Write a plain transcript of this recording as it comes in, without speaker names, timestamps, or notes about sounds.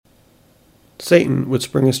Satan would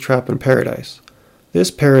spring his trap in paradise.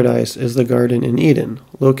 This paradise is the Garden in Eden,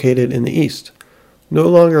 located in the east. No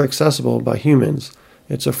longer accessible by humans,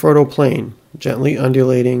 it's a fertile plain, gently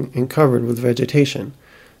undulating and covered with vegetation.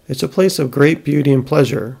 It's a place of great beauty and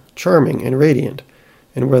pleasure, charming and radiant,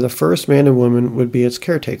 and where the first man and woman would be its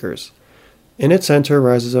caretakers. In its center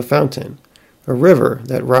rises a fountain, a river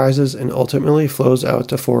that rises and ultimately flows out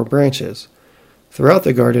to 4 branches. Throughout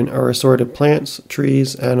the garden are assorted plants,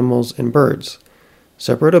 trees, animals, and birds.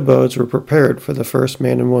 Separate abodes were prepared for the first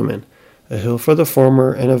man and woman, a hill for the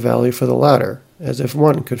former and a valley for the latter, as if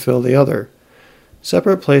one could fill the other.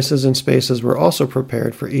 Separate places and spaces were also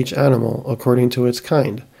prepared for each animal according to its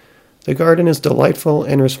kind. The garden is delightful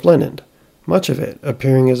and resplendent, much of it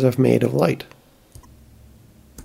appearing as if made of light.